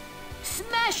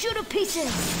 Smash you to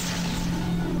pieces!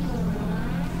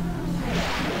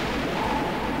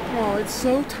 Oh, it's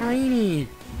so tiny.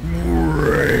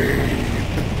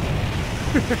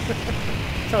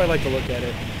 That's how I like to look at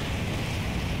it.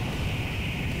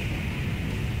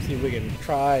 See if we can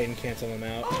try and cancel him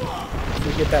out. If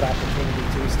we get that opportunity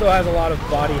to. He still has a lot of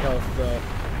body health, though.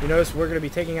 You notice we're going to be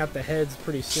taking out the heads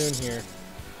pretty soon here.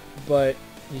 But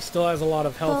He still has a lot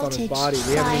of health on his body.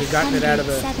 We haven't even gotten it out of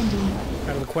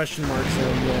the question mark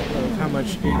zone yet of how much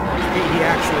HP he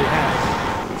actually has.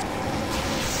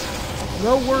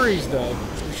 No worries though.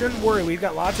 We shouldn't worry. We've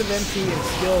got lots of MP and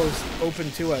skills open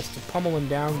to us to pummel him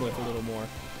down with a little more.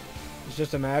 It's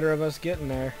just a matter of us getting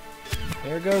there.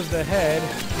 There goes the head.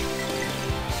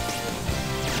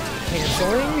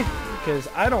 Canceling, because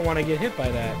I don't want to get hit by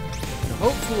that. And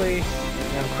hopefully,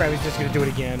 now Krabby's just going to do it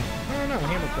again. I don't know,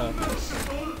 hammer claw.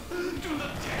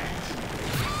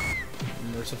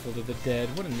 Merciful to the dead.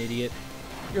 What an idiot.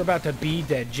 You're about to be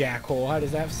dead, jackhole. How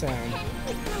does that sound?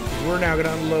 We're now going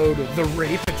to unload the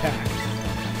rape attack.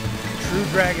 True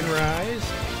Dragon Rise.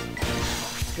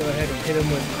 Let's go ahead and hit him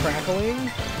with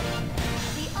Crackling.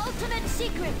 The ultimate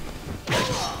secret.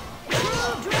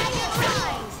 True Dragon Rise.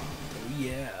 Oh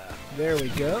yeah. There we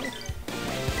go.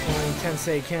 Flying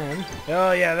Tensei Ken.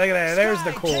 Oh yeah, look at that. There's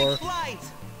the core.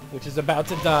 Which is about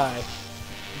to die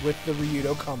with the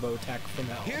Ryudo combo attack from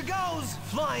hell. Here goes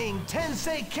Flying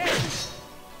Tensei Ken.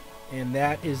 And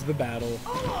that is the battle.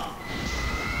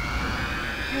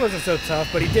 He wasn't so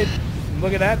tough, but he did.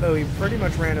 Look at that though, he pretty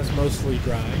much ran us mostly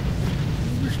dry.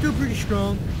 We're still pretty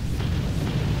strong.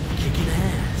 Kicking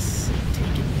ass.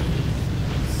 Taking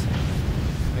names.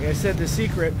 Like I said, the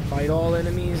secret, fight all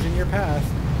enemies in your path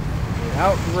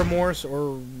without remorse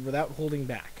or without holding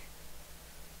back.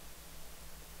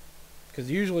 Because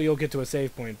usually you'll get to a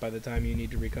save point by the time you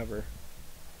need to recover.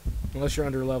 Unless you're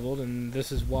under-leveled, and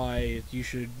this is why you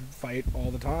should fight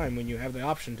all the time when you have the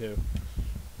option to.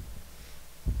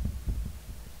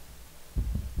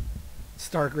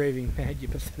 Stark raving mad, you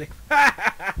pathetic.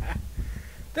 That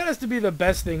has to be the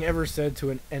best thing ever said to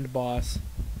an end boss.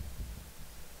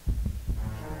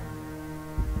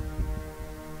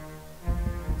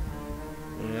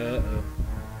 Uh-oh.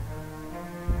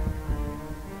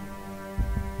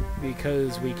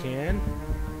 Because we can.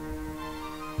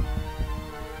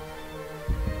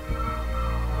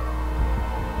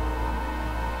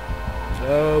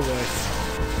 Oh boy.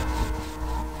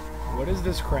 What is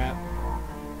this crap?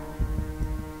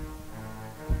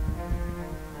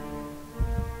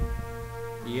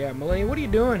 Yeah, Millennium, what are you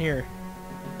doing here?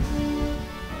 I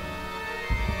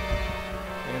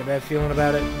got a bad feeling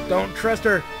about it. Don't trust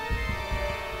her.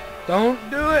 Don't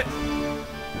do it.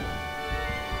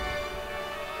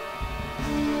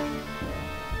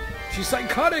 She's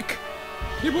psychotic.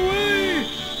 Keep away.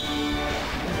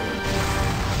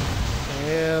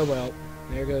 Yeah, well,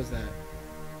 there goes that.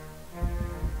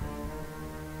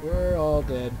 We're all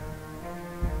dead.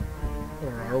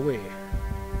 Or are we?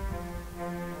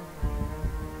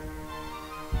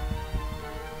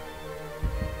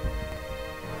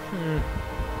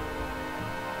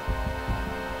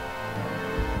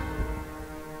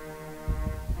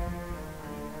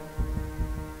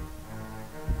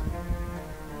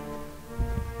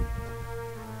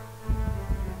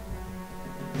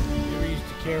 Never used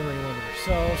to carry one of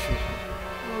herself.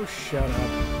 Oh, shut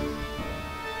up.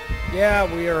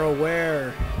 Yeah, we are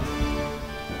aware.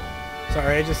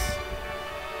 Sorry, I just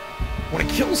want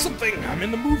to kill something. I'm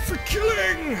in the mood for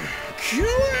killing.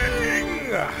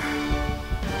 Killing!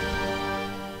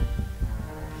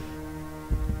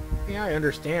 Yeah, I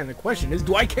understand. The question is,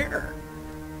 do I care?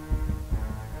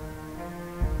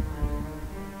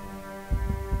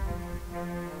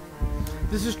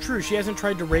 This is true. She hasn't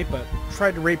tried to rape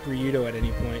Ryudo at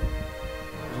any point.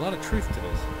 There's a lot of truth to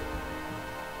this.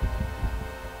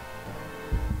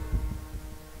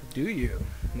 Do you?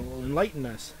 Well, enlighten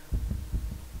us.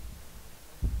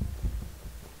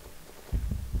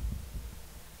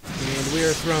 And we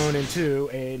are thrown into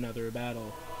another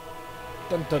battle.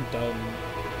 Dun dun dun.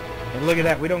 And look at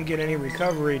that, we don't get any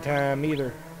recovery time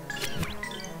either.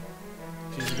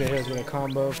 She's gonna hit us with a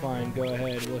combo. Fine, go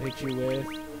ahead. We'll hit you with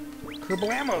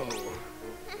Kerblamo.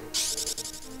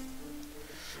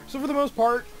 So for the most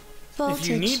part, if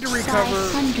you need to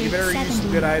recover, you better use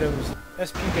some good items.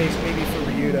 SP base maybe for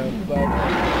Ryudo, but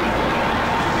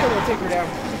you'll be able to take her down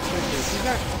pretty quickly. She's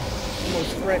not the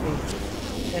most threatening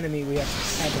enemy we have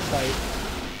to fight.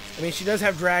 I mean, she does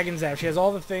have Dragon Zap. She has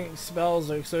all the spells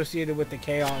associated with the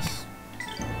Chaos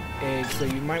Egg, so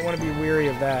you might want to be weary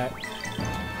of that.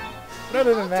 But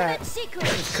other than that,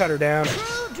 just cut her down.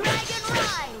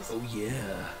 Oh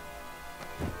yeah.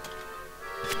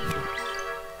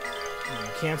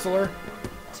 Cancel her.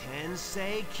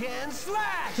 Tensei Ken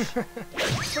Slash!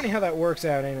 It's funny how that works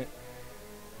out, ain't it?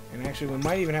 And actually, we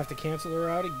might even have to cancel her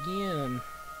out again.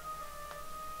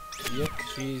 Yep,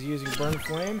 she's using Burn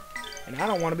Flame, and I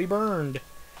don't want to be burned.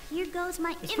 Here goes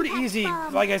my It's pretty easy.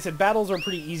 bomb. Like I said, battles are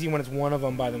pretty easy when it's one of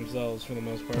them by themselves, for the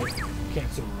most part.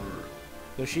 Cancel her.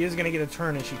 Though she is going to get a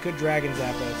turn, and she could Dragon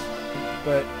Zap us.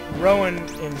 but Rowan and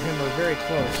him are very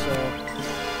close, so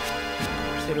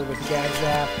let's hit her with Gag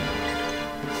Zap.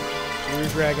 True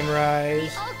Dragon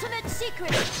Rise. The ultimate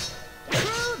secret.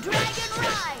 True Dragon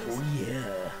Rise. Oh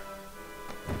yeah.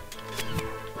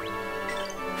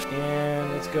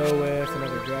 And let's go with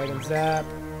another Dragon Zap.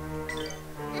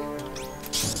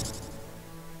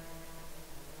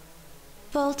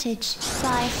 Voltage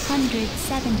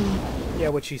 570. Yeah,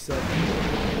 what she said.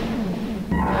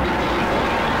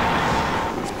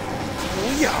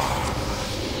 Oh yeah!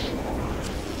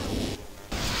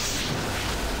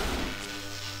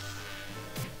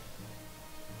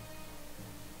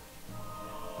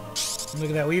 Look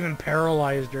at that, we even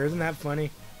paralyzed her. Isn't that funny?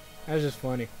 That was just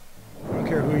funny. I don't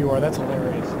care who you are, that's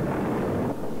hilarious.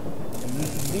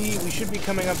 And we should be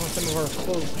coming up on some of our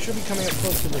close. Should be coming up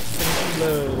close to the finishing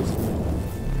blows.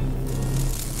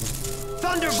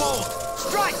 Thunderbolt!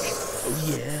 Strike! Oh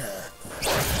yeah.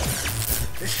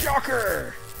 The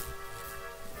shocker!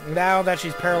 Now that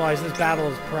she's paralyzed, this battle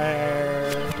is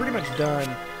pretty much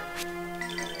done.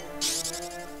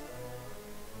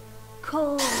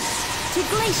 Cold to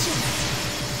glacier.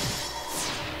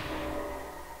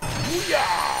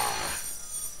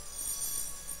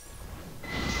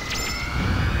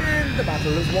 And the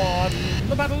battle is won.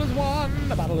 The battle is won.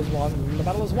 The battle is won. The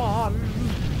battle is won.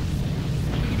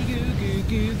 Giggity goo goo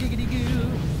goo giggity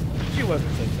goo. She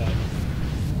wasn't so sad.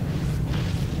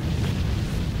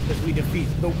 As we defeat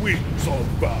the wings of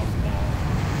Valmar.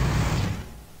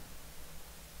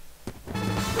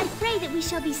 I pray that we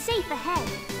shall be safe ahead.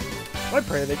 I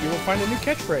pray that you will find a new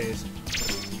catchphrase.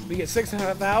 We get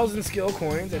 6,000 skill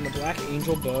coins and the Black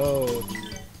Angel Bow.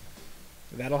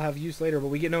 That'll have use later, but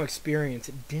we get no experience.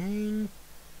 Dang.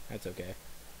 That's okay.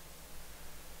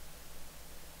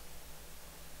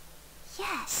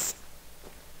 Yes.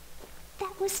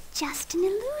 That was just an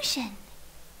illusion.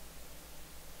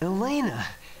 Elena,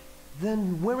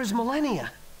 then where is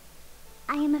Millennia?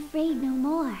 I am afraid no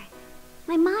more.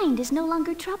 My mind is no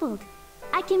longer troubled.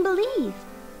 I can believe.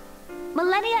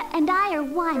 Millennia and I are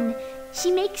one. She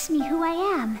makes me who I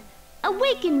am.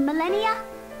 Awaken, Millennia!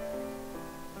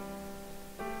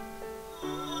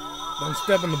 Don't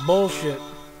step in the bullshit.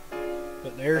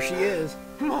 But there she is.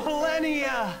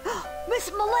 Millennia! Miss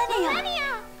Millennia!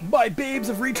 Millennia! My babes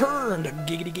have returned!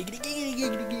 Giggity giggity giggity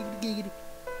giggity giggity giggity.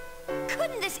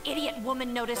 Couldn't this idiot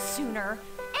woman notice sooner?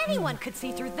 Anyone could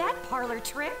see through that parlor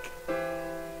trick.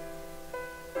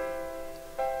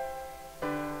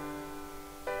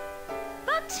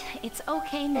 But it's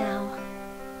okay now.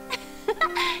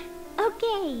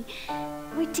 Okay,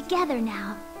 we're together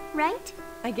now, right?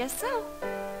 I guess so.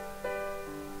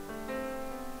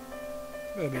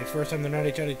 It'll be the first time they're not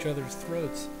at each other's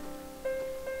throats.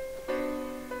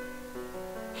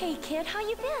 Hey kid, how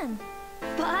you been?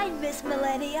 Fine, Miss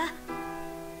Millennia.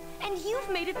 And you've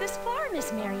made it this far,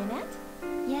 Miss Marionette.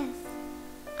 Yes,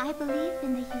 I believe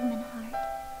in the human heart,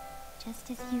 just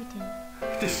as you do.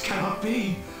 This cannot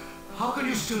be. How can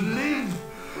you still live?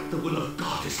 The will of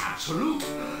God is absolute.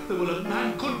 The will of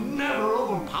man could never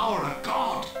overpower a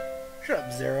god. Shut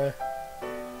up, Zara.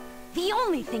 The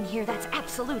only thing here that's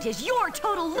absolute is your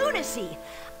total lunacy.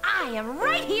 I am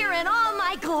right here in all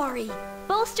my glory.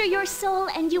 Bolster your soul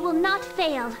and you will not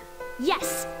fail.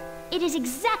 Yes, it is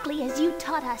exactly as you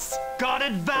taught us. Got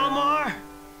it, Valmar?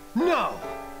 No!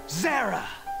 Zara!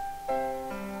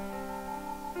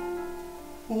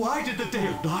 Why did the day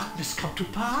of darkness come to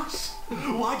pass?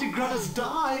 Why did Granus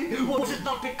die? Was it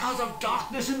not because of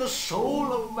darkness in the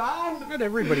soul of man? Not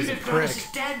everybody's a If Granus prick.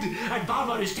 is dead and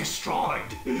Valmar is destroyed,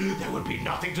 there would be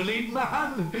nothing to lead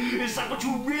man. Is that what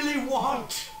you really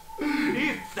want?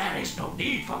 If there is no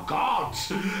need for gods,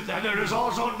 then there is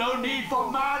also no need for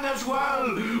man as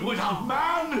well. Without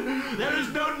man, there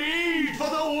is no need for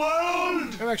the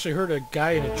world. I've actually heard a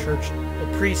guy in a church,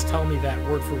 a priest, tell me that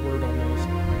word for word almost.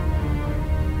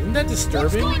 Isn't that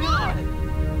disturbing? What's going on?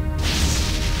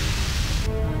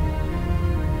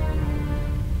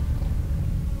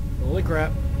 Holy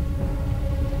crap.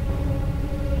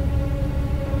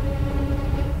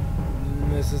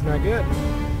 This is not good.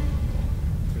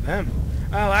 For them.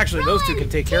 Oh, actually, those two can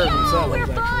take care of themselves, We're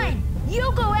actually. fine.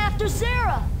 You go after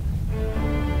Zara.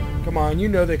 Come on, you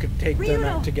know they could take them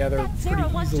out together that Zara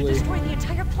pretty wants easily. to destroy the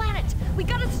entire planet. We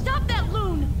gotta stop that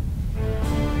loon.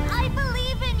 I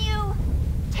believe in you.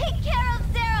 Take care of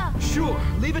Zara. Sure,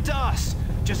 leave it to us.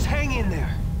 Just hang in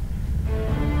there.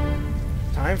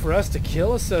 Time for us to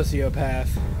kill a sociopath.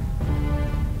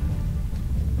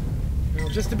 Well,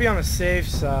 just to be on the safe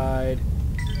side,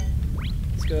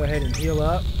 let's go ahead and heal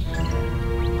up.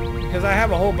 Because I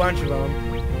have a whole bunch of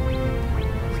them.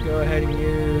 Let's go ahead and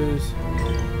use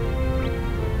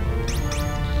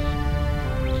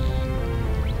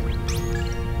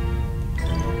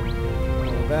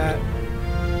that.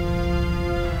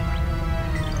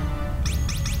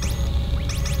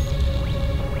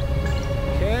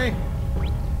 Okay.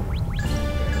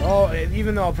 Oh,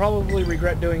 even though I'll probably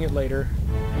regret doing it later.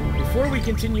 Before we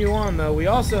continue on, though, we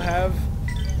also have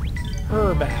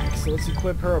her back. So let's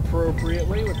equip her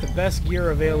appropriately with the best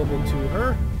gear available to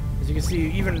her. As you can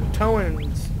see, even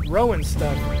Rowan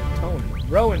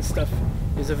stuff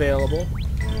is available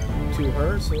to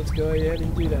her. So let's go ahead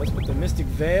and do that. Let's put the Mystic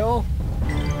Veil.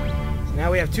 So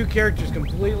now we have two characters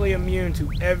completely immune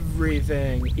to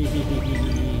everything.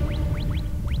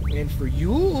 And for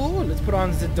you, let's put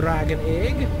on the Dragon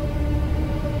Egg.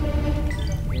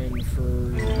 And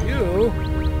for you,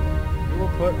 we'll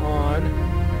put on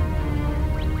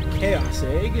Chaos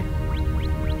Egg.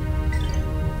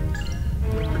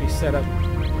 Pretty set up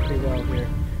pretty well here.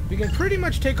 We can pretty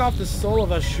much take off the Soul of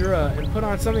Ashura and put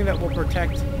on something that will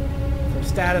protect from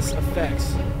status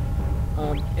effects.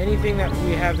 Anything that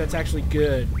we have that's actually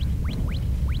good.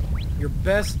 Your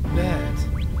best bet is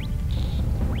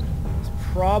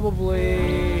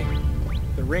probably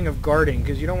the Ring of Guarding,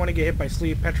 because you don't want to get hit by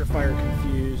Sleep, Petrify, or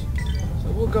Confuse.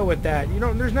 So we'll go with that.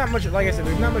 There's not much, like I said,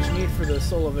 there's not much need for the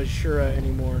Soul of Ashura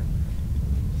anymore.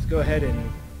 Let's go ahead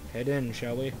and head in,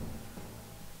 shall we?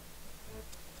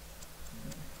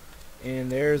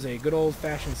 And there's a good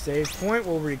old-fashioned save point.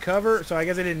 We'll recover. So I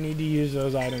guess I didn't need to use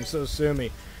those items, so sue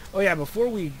me. Oh yeah, before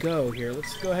we go here,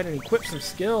 let's go ahead and equip some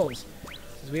skills.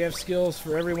 Since we have skills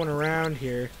for everyone around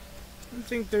here. I don't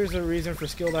think there's a reason for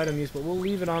skilled item use, but we'll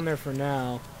leave it on there for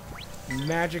now.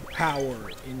 Magic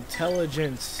Power.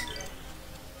 Intelligence.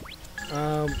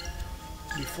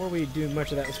 Before we do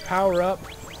much of that, let's power up.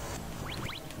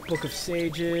 Book of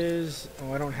Sages.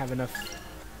 Oh, I don't have enough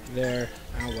there.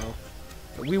 Oh well.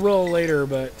 But we will later,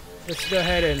 but let's go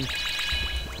ahead and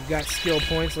we've got skill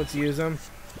points. Let's use them.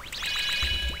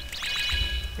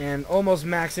 And almost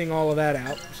maxing all of that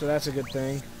out, so that's a good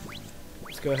thing.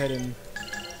 Let's go ahead and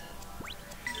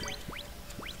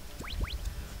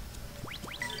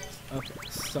up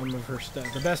some of her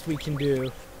stuff. The best we can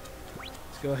do.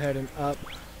 Let's go ahead and up.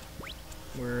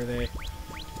 Where are they?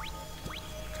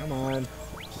 Come on.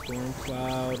 Storm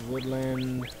Cloud,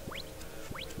 Woodland.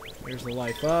 There's the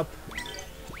life up.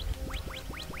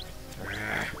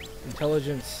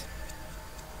 Intelligence.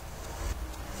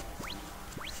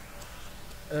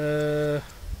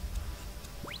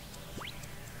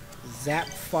 Zap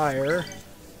Fire.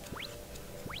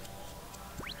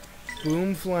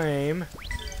 Boom Flame.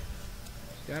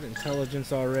 Got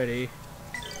intelligence already.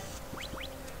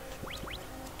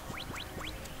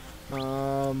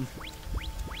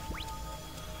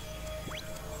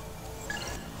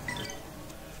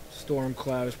 Storm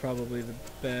Cloud is probably the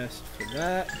best for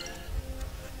that.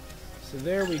 So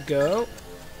there we go.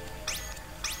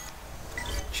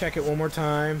 Check it one more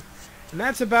time. And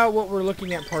that's about what we're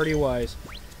looking at party-wise.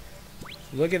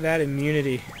 Look at that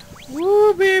immunity.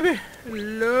 Woo, baby! I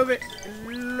love it.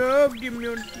 I love the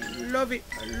immunity. Love it.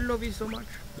 I love it so much.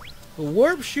 The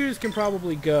warp shoes can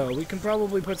probably go. We can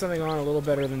probably put something on a little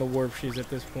better than the warp shoes at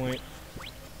this point.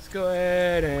 Let's go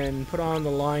ahead and put on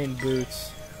the lion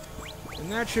boots.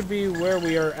 And that should be where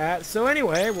we are at. So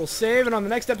anyway, we'll save, and on the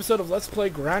next episode of Let's Play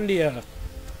Grandia,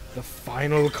 the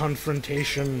final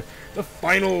confrontation, the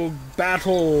final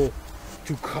battle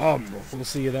to come. We'll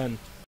see you then.